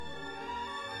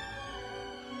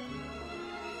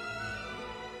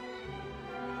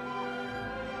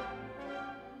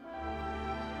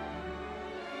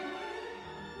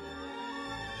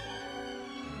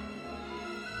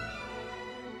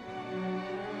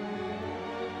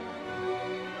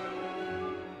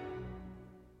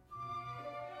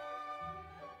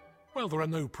Well, there are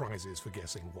no prizes for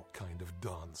guessing what kind of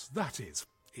dance that is.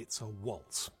 It's a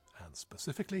waltz, and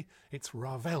specifically, it's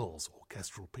Ravel's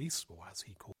orchestral piece, or as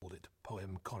he called it,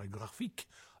 poème chorégraphique,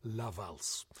 La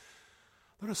Valse.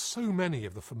 There are so many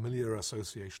of the familiar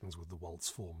associations with the waltz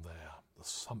form there. The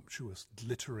sumptuous,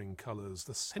 glittering colours,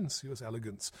 the sensuous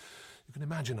elegance. You can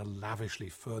imagine a lavishly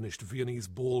furnished Viennese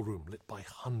ballroom lit by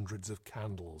hundreds of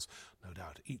candles, no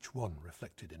doubt each one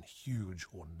reflected in huge,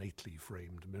 ornately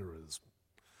framed mirrors.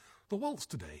 The waltz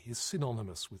today is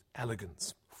synonymous with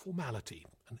elegance, formality,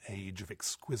 an age of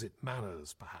exquisite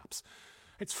manners, perhaps.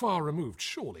 It's far removed,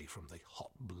 surely, from the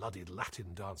hot-blooded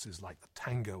Latin dances like the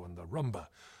tango and the rumba,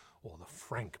 or the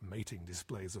frank mating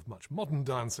displays of much modern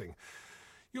dancing.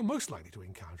 You're most likely to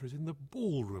encounter it in the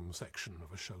ballroom section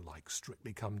of a show like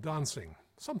Strictly Come Dancing,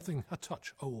 something a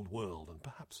touch old world and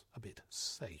perhaps a bit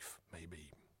safe,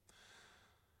 maybe.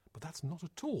 But that's not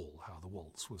at all how the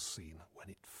waltz was seen when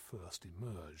it first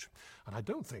emerged, and I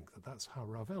don't think that that's how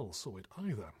Ravel saw it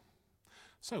either.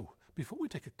 So, before we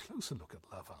take a closer look at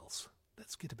La Valse,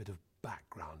 let's get a bit of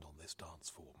background on this dance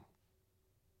form.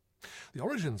 The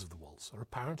origins of the waltz are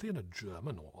apparently in a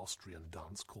German or Austrian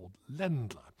dance called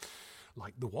Ländler.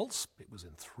 Like the waltz, it was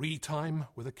in 3-time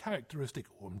with a characteristic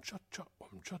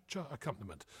cha-cha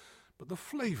accompaniment, but the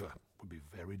flavour would be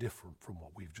very different from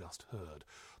what we've just heard.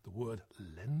 The word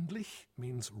ländlich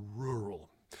means rural.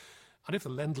 And if the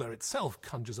Ländler itself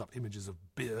conjures up images of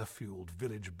beer-fueled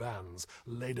village bands,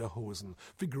 lederhosen,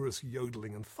 vigorous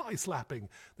yodeling and thigh-slapping,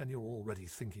 then you're already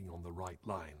thinking on the right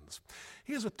lines.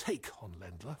 Here's a take on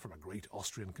Ländler from a great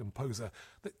Austrian composer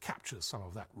that captures some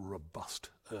of that robust,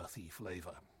 earthy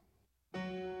flavour.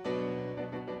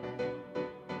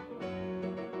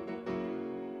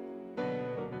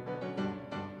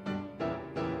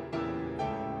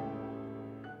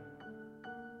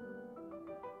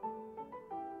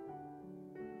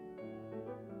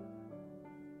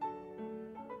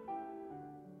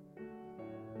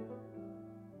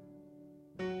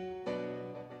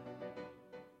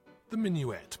 The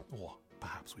minuet, or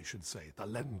perhaps we should say the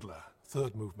Ländler,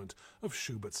 third movement of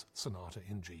Schubert's Sonata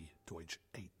in G, Deutsch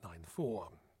 894.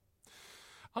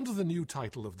 Under the new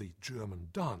title of the German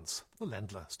dance, the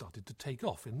Ländler started to take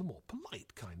off in the more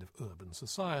polite kind of urban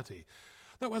society,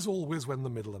 though as always when the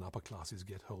middle and upper classes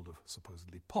get hold of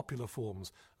supposedly popular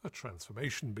forms, a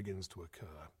transformation begins to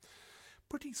occur.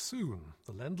 Pretty soon,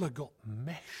 the Ländler got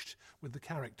meshed with the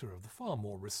character of the far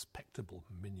more respectable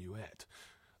minuet,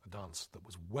 a dance that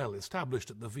was well established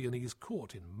at the Viennese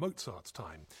court in Mozart's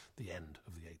time, the end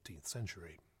of the 18th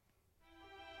century.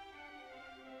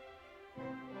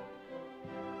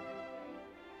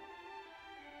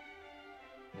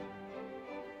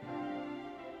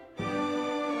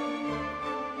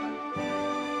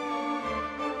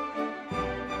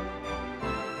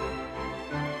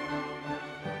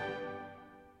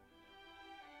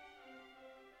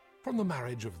 From the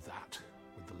marriage of that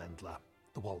with the Ländler,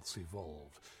 the waltz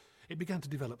evolved. It began to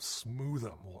develop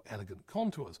smoother, more elegant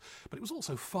contours, but it was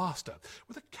also faster,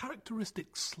 with a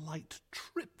characteristic slight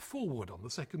trip forward on the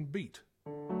second beat.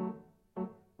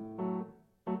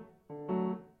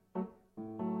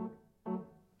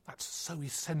 That's so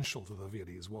essential to the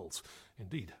Viennese waltz,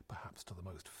 indeed, perhaps to the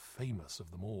most famous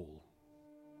of them all.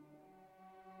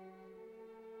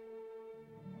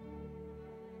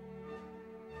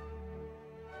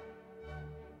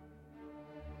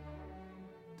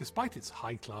 Despite its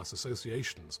high-class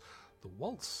associations, the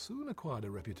waltz soon acquired a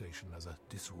reputation as a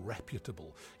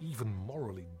disreputable, even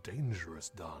morally dangerous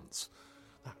dance.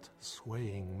 That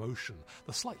swaying motion,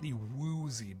 the slightly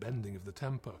woozy bending of the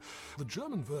tempo. The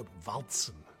German verb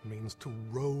walzen means to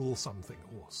roll something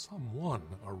or someone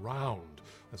around.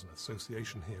 There's an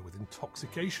association here with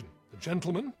intoxication. The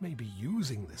gentleman may be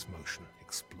using this motion,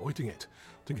 exploiting it,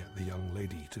 to get the young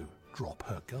lady to drop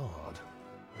her guard.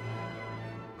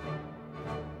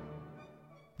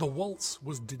 The waltz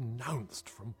was denounced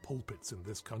from pulpits in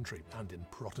this country and in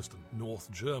Protestant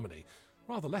North Germany,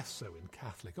 rather less so in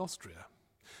Catholic Austria.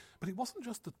 But it wasn't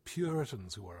just the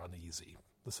Puritans who were uneasy.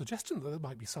 The suggestion that there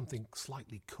might be something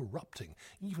slightly corrupting,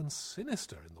 even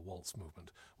sinister in the waltz movement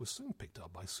was soon picked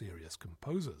up by serious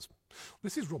composers.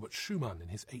 This is Robert Schumann in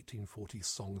his 1840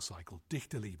 song cycle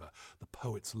Dichterliebe, The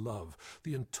Poet's Love.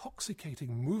 The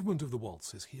intoxicating movement of the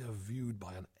waltz is here viewed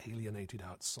by an alienated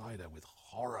outsider with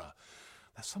horror.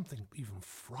 There's something even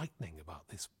frightening about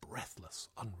this breathless,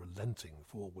 unrelenting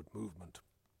forward movement.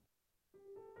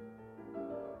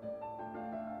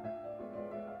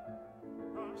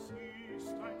 Das ist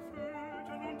ein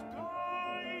Flöten und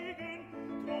Geigen,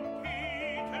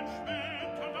 Trompeten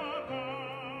schmettern da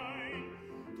rein,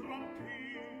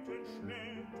 Trompeten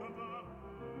schmettern da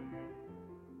rein.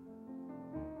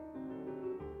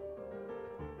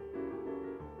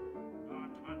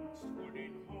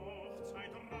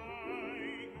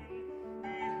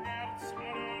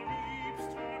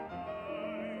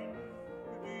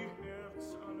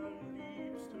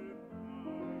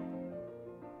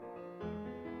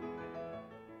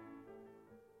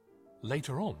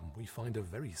 Later on, we find a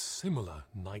very similar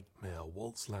nightmare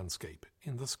waltz landscape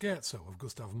in the scherzo of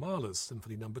Gustav Mahler's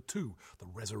Symphony No. 2, the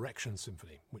Resurrection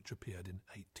Symphony, which appeared in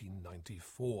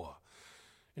 1894.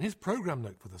 In his program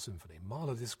note for the symphony,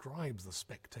 Mahler describes the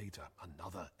spectator,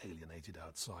 another alienated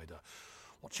outsider,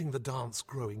 watching the dance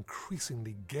grow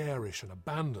increasingly garish and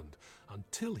abandoned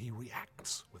until he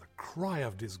reacts with a cry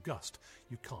of disgust.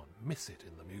 You can't miss it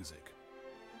in the music.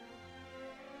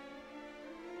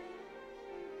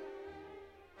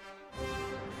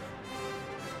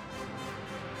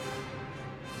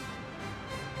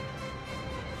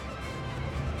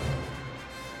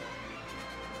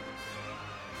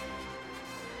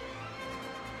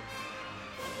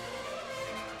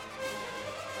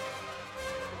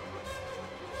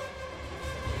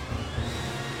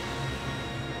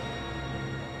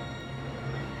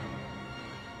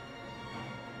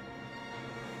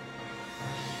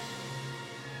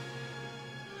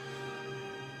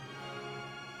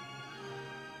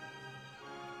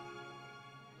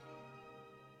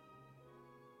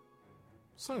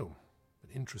 So, an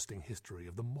interesting history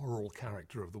of the moral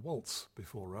character of the waltz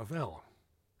before Ravel.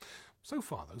 So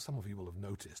far, though, some of you will have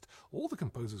noticed, all the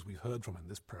composers we've heard from in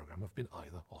this programme have been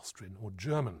either Austrian or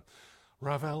German.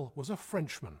 Ravel was a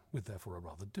Frenchman, with therefore a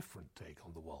rather different take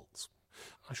on the waltz.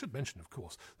 I should mention, of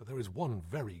course, that there is one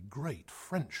very great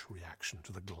French reaction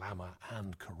to the glamour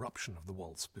and corruption of the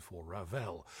waltz before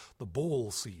Ravel, the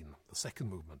ball scene, the second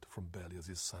movement from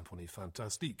Berlioz's Symphonie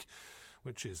Fantastique,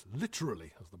 which is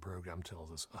literally, as the programme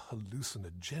tells us, a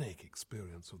hallucinogenic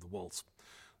experience of the waltz.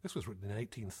 This was written in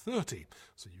 1830,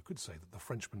 so you could say that the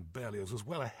Frenchman Berlioz was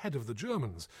well ahead of the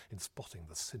Germans in spotting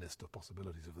the sinister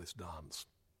possibilities of this dance.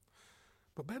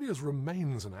 But Berlioz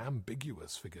remains an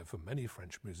ambiguous figure for many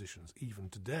French musicians even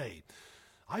today.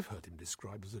 I've heard him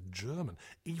described as a German,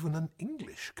 even an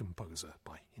English composer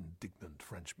by indignant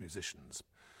French musicians.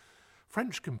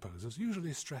 French composers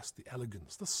usually stress the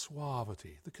elegance, the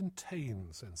suavity, the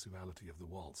contained sensuality of the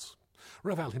waltz.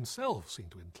 Ravel himself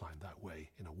seemed to incline that way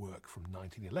in a work from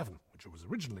 1911, which was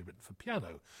originally written for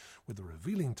piano, with the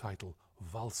revealing title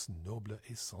Valse noble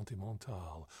et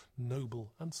sentimentale,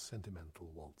 noble and sentimental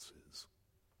waltzes.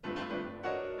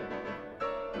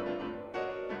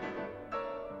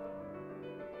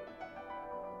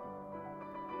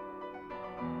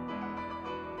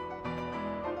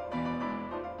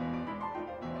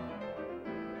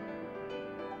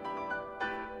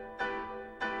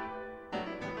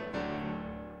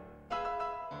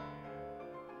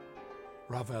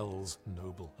 Ravel's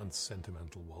noble and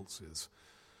sentimental waltzes.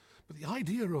 But the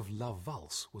idea of La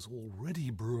Valse was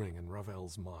already brewing in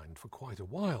Ravel's mind for quite a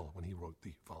while when he wrote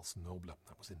the Valse Noble.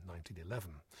 That was in 1911.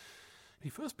 He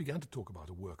first began to talk about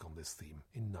a work on this theme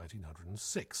in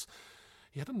 1906.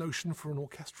 He had a notion for an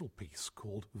orchestral piece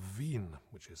called Wien,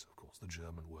 which is, of course, the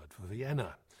German word for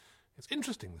Vienna. It's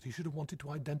interesting that he should have wanted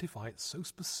to identify it so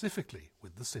specifically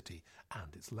with the city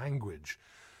and its language.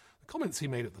 The comments he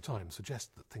made at the time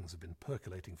suggest that things have been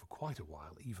percolating for quite a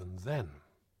while even then.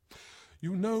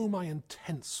 You know my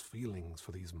intense feelings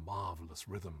for these marvellous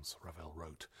rhythms, Ravel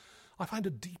wrote. I find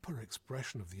a deeper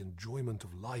expression of the enjoyment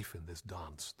of life in this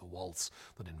dance, the waltz,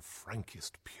 than in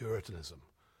Frankist Puritanism.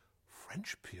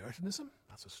 French Puritanism?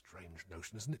 That's a strange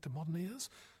notion, isn't it, to modern ears?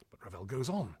 But Ravel goes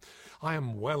on. I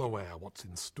am well aware what's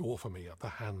in store for me at the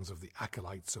hands of the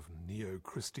acolytes of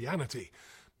neo-Christianity,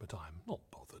 but I'm not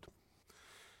bothered.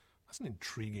 That's an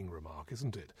intriguing remark,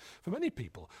 isn't it? For many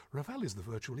people, Ravel is the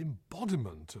virtual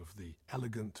embodiment of the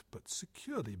elegant but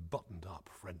securely buttoned-up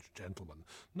French gentleman.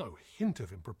 No hint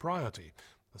of impropriety.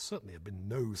 There certainly have been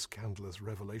no scandalous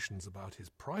revelations about his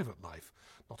private life,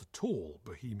 not at all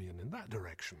bohemian in that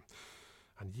direction.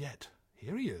 And yet,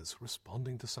 here he is,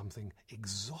 responding to something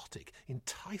exotic,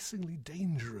 enticingly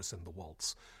dangerous in the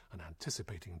waltz, and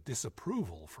anticipating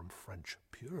disapproval from French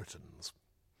Puritans.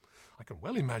 I can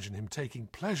well imagine him taking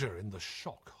pleasure in the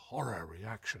shock-horror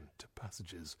reaction to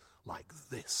passages like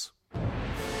this.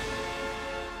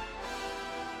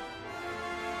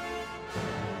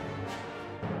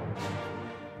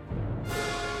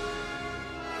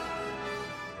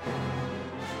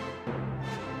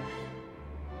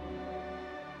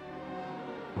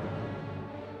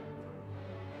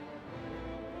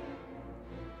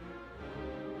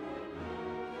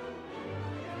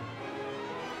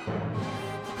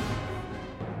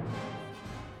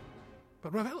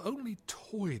 But Ravel only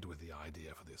toyed with the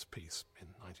idea for this piece in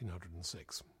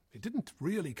 1906. It didn't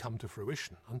really come to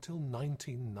fruition until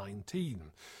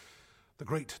 1919. The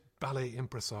great ballet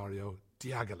impresario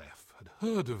Diaghilev had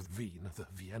heard of Wien, the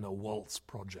Vienna Waltz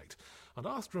project, and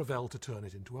asked Ravel to turn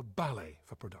it into a ballet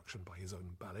for production by his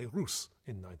own Ballet Russe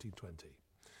in 1920.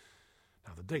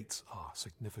 Now, the dates are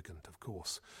significant, of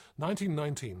course.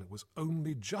 1919 was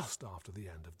only just after the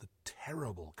end of the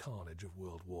terrible carnage of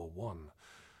World War I.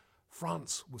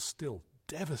 France was still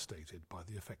devastated by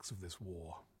the effects of this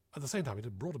war. At the same time, it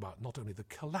had brought about not only the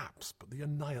collapse, but the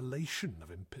annihilation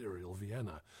of Imperial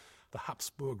Vienna. The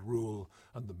Habsburg rule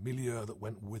and the milieu that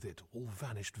went with it all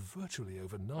vanished virtually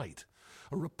overnight.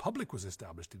 A republic was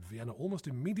established in Vienna almost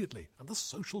immediately, and the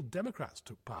Social Democrats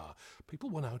took power. People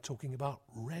were now talking about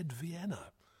Red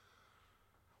Vienna.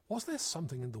 Was there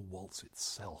something in the waltz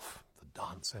itself, the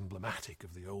dance emblematic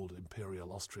of the old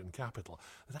imperial Austrian capital,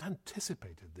 that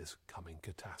anticipated this coming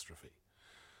catastrophe?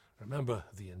 Remember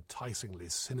the enticingly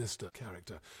sinister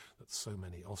character that so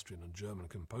many Austrian and German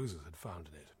composers had found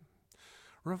in it.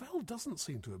 Ravel doesn't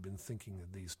seem to have been thinking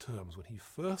in these terms when he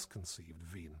first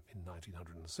conceived Wien in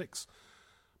 1906,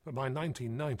 but by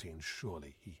 1919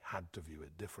 surely he had to view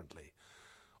it differently.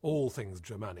 All things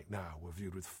Germanic now were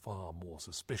viewed with far more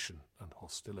suspicion and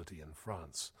hostility in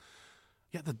France.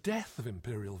 Yet the death of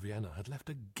Imperial Vienna had left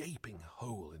a gaping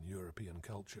hole in European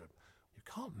culture. You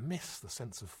can't miss the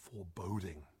sense of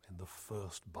foreboding in the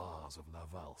first bars of La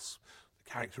Valse.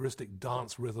 The characteristic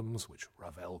dance rhythms, which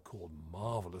Ravel called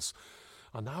marvellous,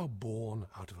 are now born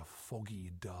out of a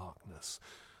foggy darkness.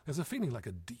 There's a feeling like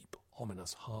a deep,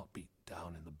 ominous heartbeat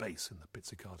down in the bass in the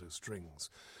pizzicato strings.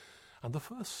 And the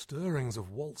first stirrings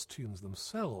of waltz tunes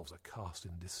themselves are cast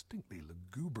in distinctly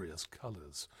lugubrious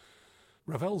colours.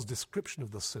 Ravel's description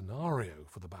of the scenario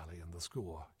for the ballet and the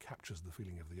score captures the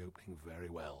feeling of the opening very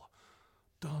well.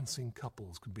 Dancing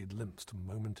couples could be glimpsed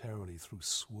momentarily through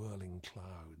swirling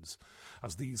clouds.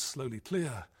 As these slowly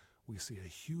clear, we see a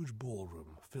huge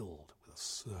ballroom filled with a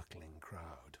circling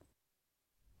crowd.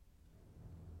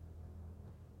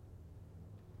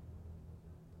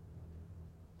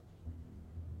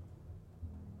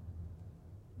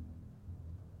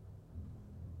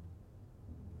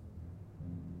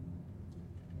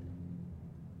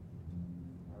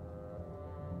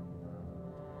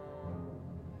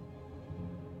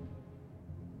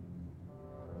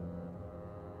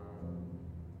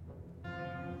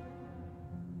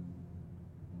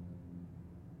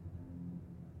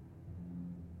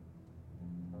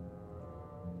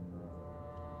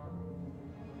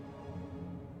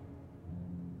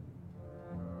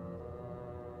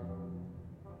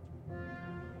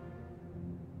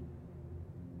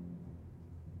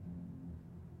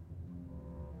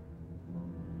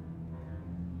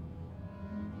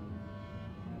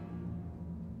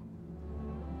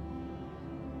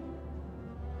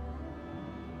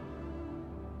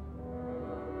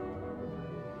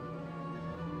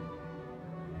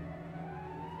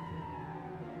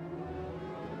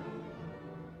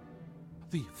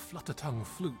 The flutter-tongue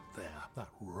flute there, that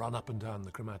run up and down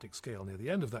the chromatic scale near the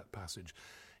end of that passage,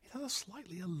 it has a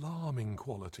slightly alarming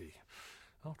quality.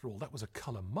 After all, that was a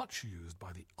colour much used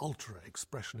by the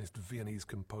ultra-expressionist Viennese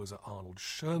composer Arnold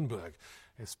Schoenberg,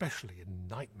 especially in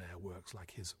nightmare works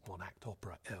like his one-act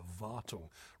opera Erwartung,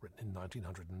 written in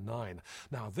 1909.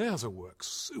 Now there's a work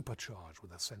supercharged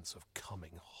with a sense of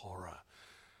coming horror.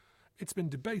 It's been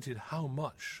debated how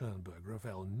much Schoenberg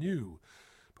Ravel knew,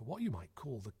 but what you might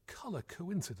call the colour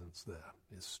coincidence there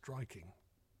is striking.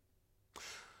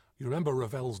 You remember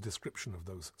Ravel's description of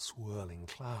those swirling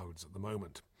clouds at the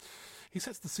moment. He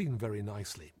sets the scene very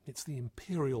nicely. It's the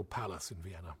Imperial Palace in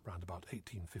Vienna, round about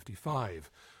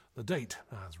 1855. The date,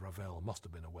 as Ravel must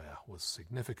have been aware, was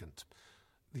significant.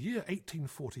 The year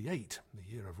 1848, the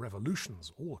year of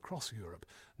revolutions all across Europe,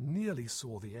 nearly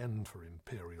saw the end for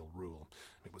imperial rule.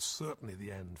 It was certainly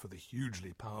the end for the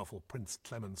hugely powerful Prince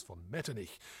Clemens von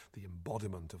Metternich, the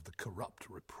embodiment of the corrupt,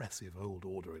 repressive old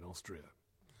order in Austria.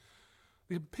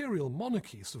 The imperial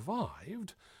monarchy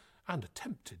survived and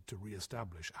attempted to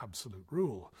re-establish absolute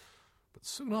rule, but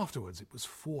soon afterwards it was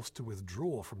forced to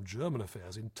withdraw from German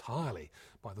affairs entirely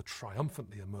by the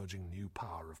triumphantly emerging new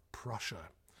power of Prussia.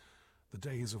 The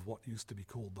days of what used to be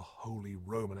called the Holy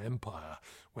Roman Empire,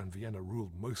 when Vienna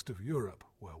ruled most of Europe,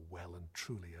 were well and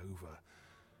truly over,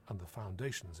 and the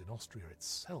foundations in Austria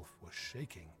itself were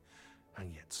shaking,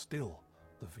 and yet still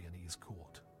the Viennese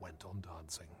court went on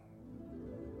dancing.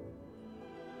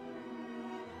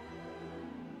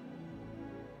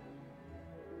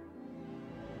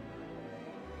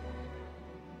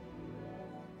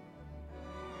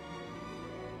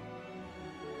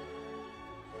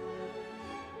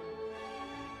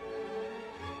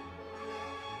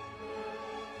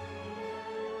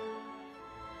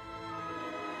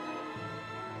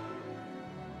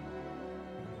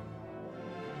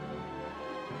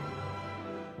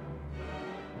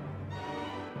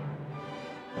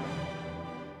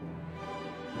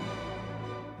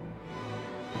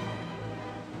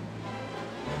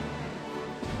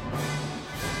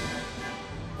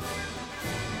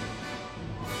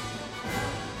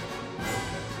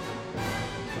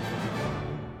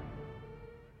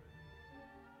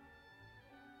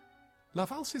 La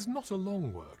Valse is not a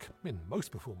long work. In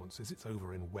most performances it's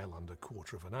over in well under a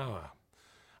quarter of an hour.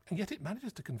 And yet it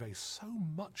manages to convey so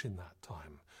much in that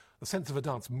time. The sense of a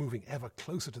dance moving ever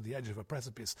closer to the edge of a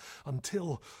precipice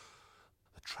until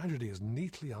the tragedy is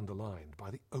neatly underlined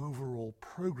by the overall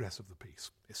progress of the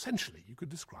piece. Essentially, you could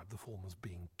describe the form as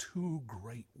being two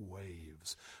great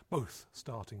waves, both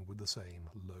starting with the same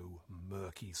low,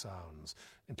 murky sounds,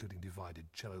 including divided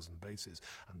cellos and basses,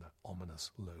 and the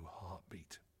ominous low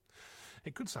heartbeat.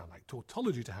 It could sound like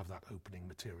tautology to have that opening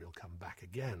material come back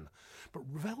again, but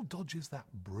Ravel dodges that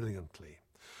brilliantly.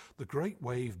 The great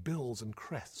wave builds and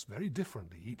crests very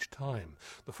differently each time.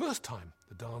 The first time,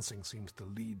 the dancing seems to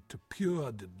lead to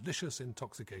pure, delicious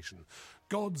intoxication.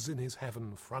 God's in his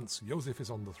heaven, Franz Josef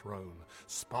is on the throne.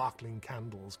 Sparkling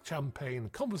candles, champagne,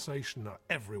 conversation are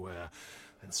everywhere.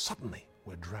 And suddenly,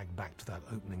 we're dragged back to that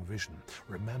opening vision.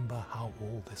 Remember how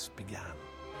all this began.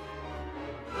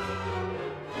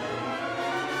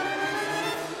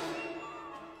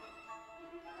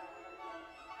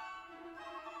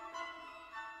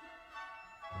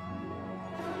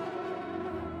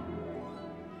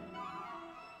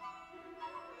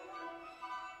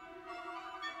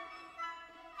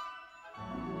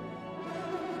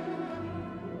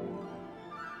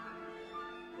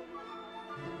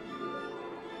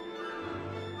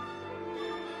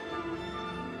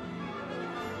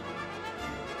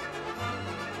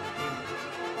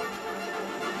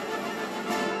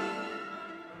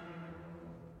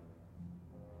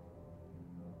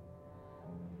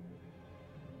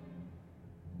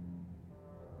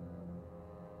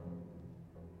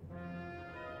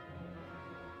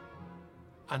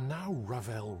 And now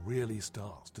Ravel really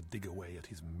starts to dig away at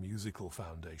his musical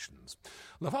foundations.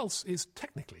 La Valse is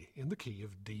technically in the key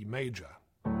of D major.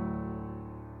 And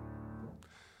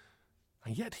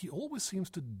yet he always seems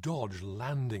to dodge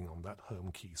landing on that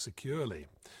home key securely.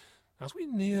 As we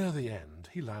near the end,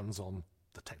 he lands on,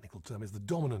 the technical term is the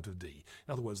dominant of D.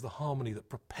 In other words, the harmony that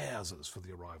prepares us for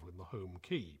the arrival in the home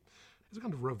key. It's a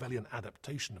kind of Ravelian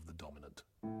adaptation of the dominant.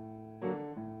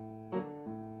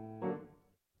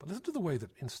 But listen to the way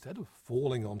that instead of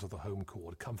falling onto the home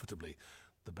chord comfortably,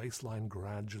 the bass line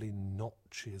gradually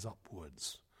notches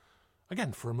upwards.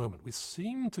 Again, for a moment, we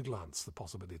seem to glance the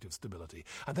possibility of stability,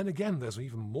 and then again there's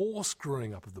even more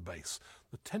screwing up of the bass.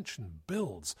 The tension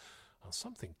builds, and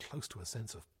something close to a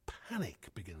sense of panic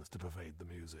begins to pervade the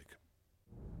music.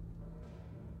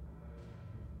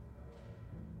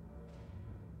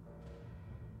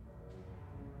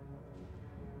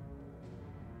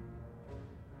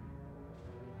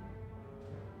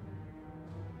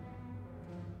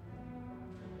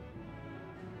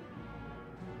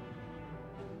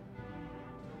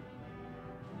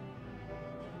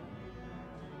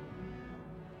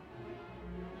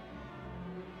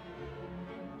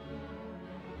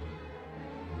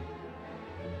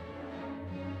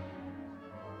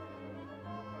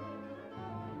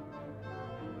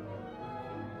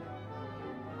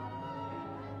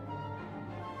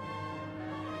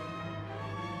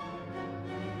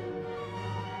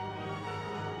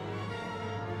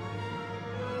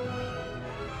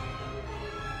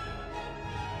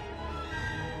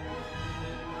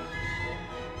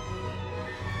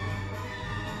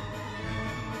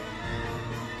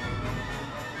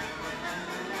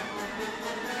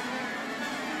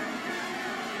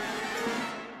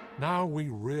 Now we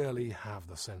really have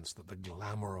the sense that the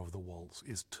glamour of the waltz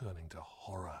is turning to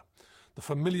horror. The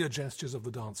familiar gestures of the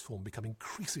dance form become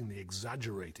increasingly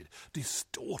exaggerated,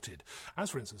 distorted, as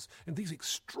for instance in these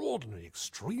extraordinary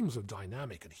extremes of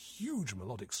dynamic and huge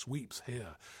melodic sweeps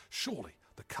here. Surely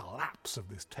the collapse of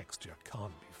this texture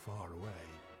can't be far away.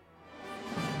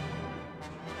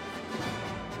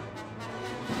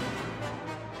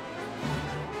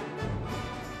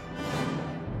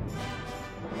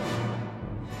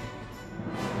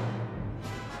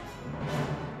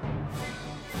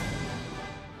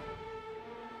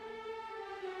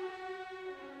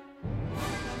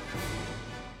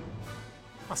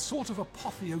 A sort of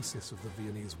apotheosis of the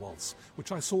Viennese waltz,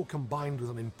 which I saw combined with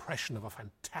an impression of a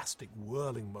fantastic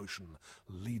whirling motion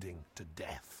leading to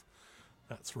death.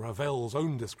 That's Ravel's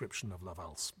own description of La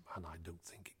Valse, and I don't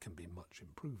think it can be much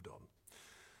improved on.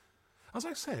 As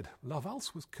I said, La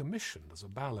Valse was commissioned as a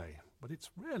ballet, but it's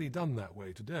rarely done that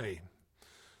way today.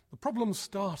 The problem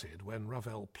started when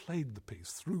Ravel played the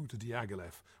piece through to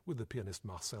Diaghilev with the pianist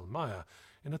Marcel Meyer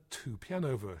in a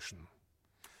two-piano version.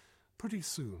 Pretty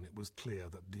soon it was clear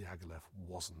that Diaghilev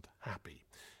wasn't happy.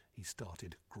 He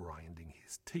started grinding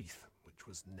his teeth, which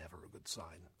was never a good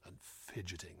sign, and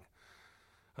fidgeting.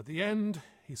 At the end,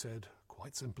 he said,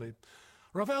 quite simply,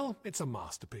 "Ravel, it's a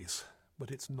masterpiece,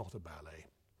 but it's not a ballet."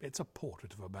 It's a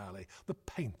portrait of a ballet, the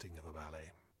painting of a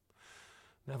ballet.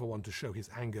 Never one to show his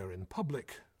anger in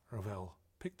public, Ravel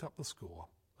picked up the score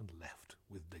and left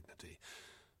with dignity.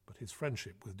 But his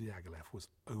friendship with Diaghilev was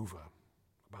over.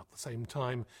 About the same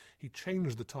time, he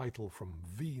changed the title from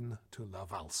Wien to La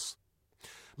Valse.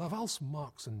 La Valse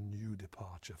marks a new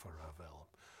departure for Ravel.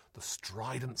 The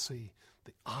stridency,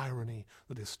 the irony,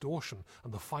 the distortion,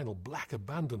 and the final black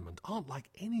abandonment aren't like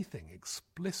anything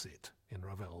explicit in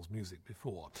Ravel's music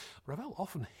before. Ravel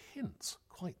often hints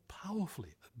quite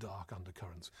powerfully at dark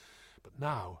undercurrents, but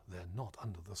now they're not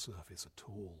under the surface at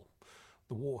all.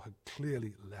 The war had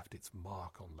clearly left its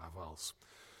mark on La Valse.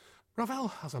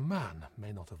 Ravel, as a man,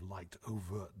 may not have liked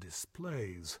overt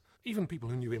displays. Even people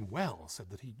who knew him well said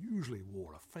that he usually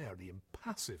wore a fairly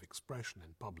impassive expression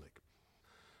in public.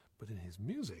 But in his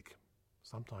music,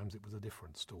 sometimes it was a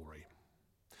different story.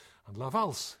 And La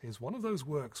Valse is one of those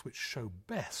works which show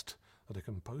best that a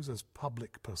composer's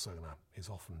public persona is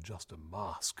often just a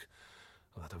mask,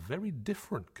 and that a very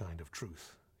different kind of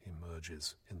truth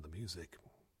emerges in the music.